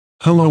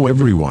Hello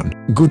everyone,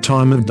 good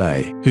time of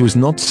day. Who is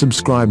not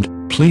subscribed,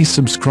 please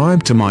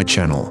subscribe to my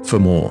channel for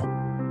more.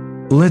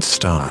 Let's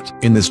start.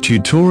 In this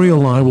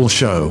tutorial I will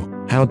show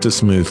how to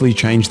smoothly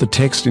change the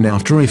text in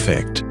After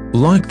Effects,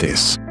 like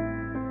this.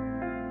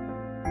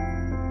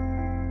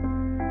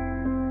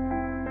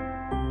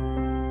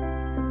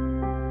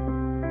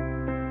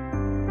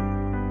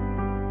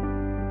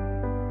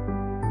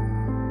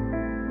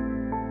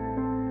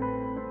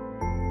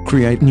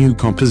 Create new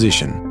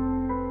composition.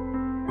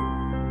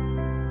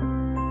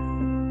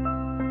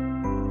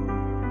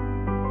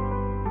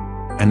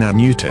 And add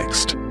new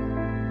text.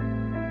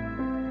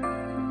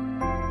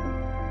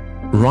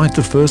 Write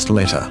the first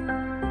letter.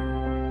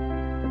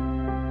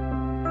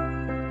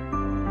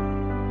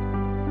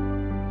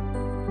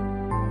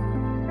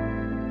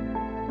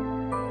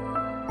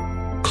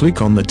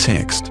 Click on the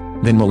text,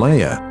 then the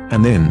layer,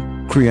 and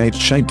then create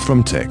shape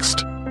from text.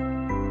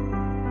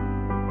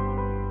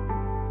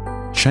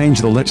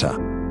 Change the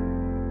letter.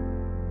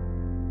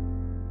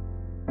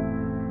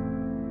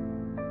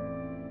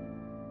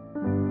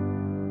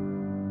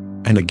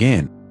 And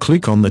again,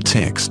 click on the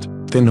text,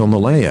 then on the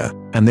layer,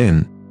 and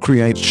then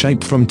create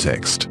shape from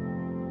text.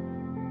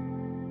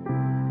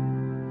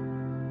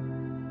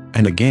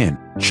 And again,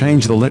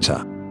 change the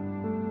letter.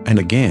 And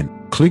again,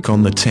 click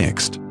on the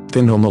text,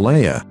 then on the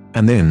layer,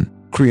 and then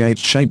create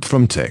shape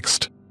from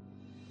text.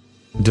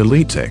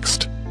 Delete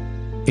text.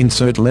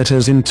 Insert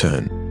letters in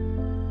turn.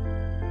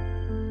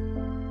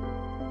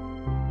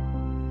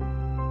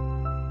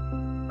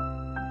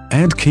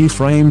 Add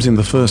keyframes in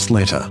the first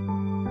letter.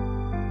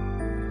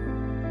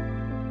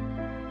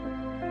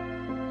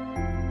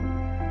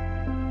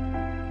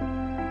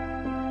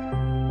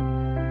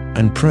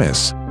 And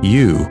press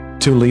U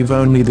to leave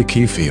only the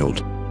key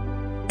field.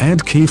 Add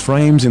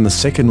keyframes in the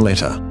second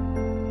letter.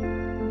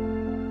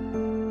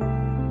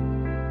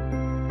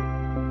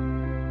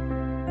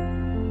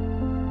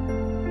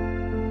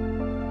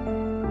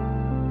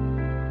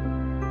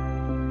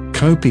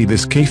 Copy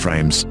this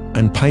keyframes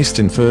and paste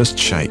in first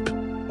shape.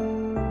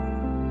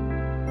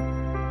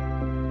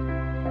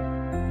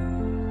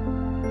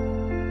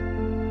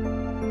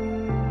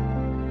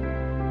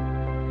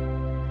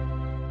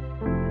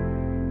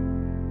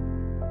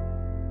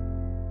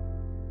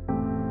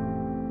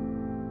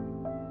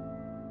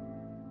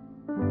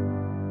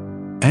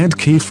 Add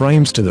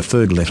keyframes to the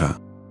third letter.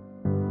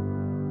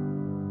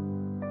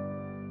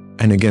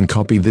 And again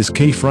copy this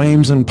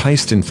keyframes and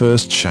paste in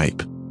first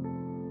shape.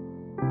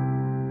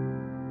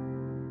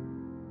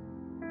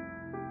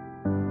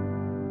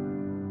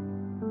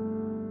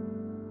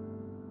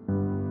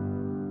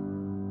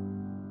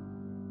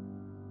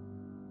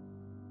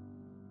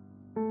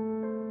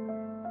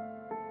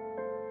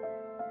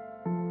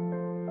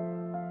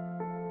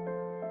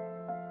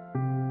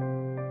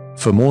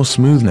 For more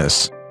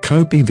smoothness,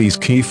 copy these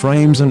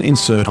keyframes and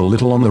insert a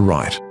little on the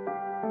right.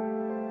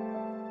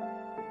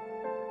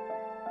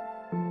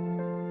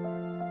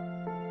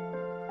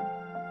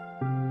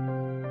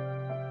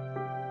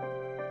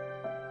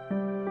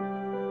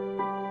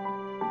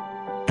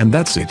 And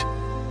that's it.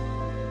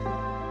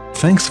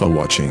 Thanks for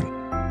watching.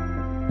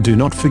 Do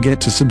not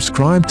forget to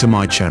subscribe to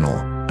my channel,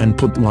 and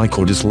put like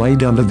or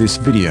dislike under this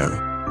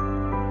video.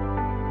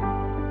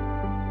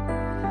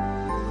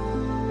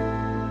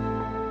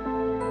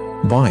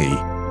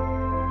 Bye.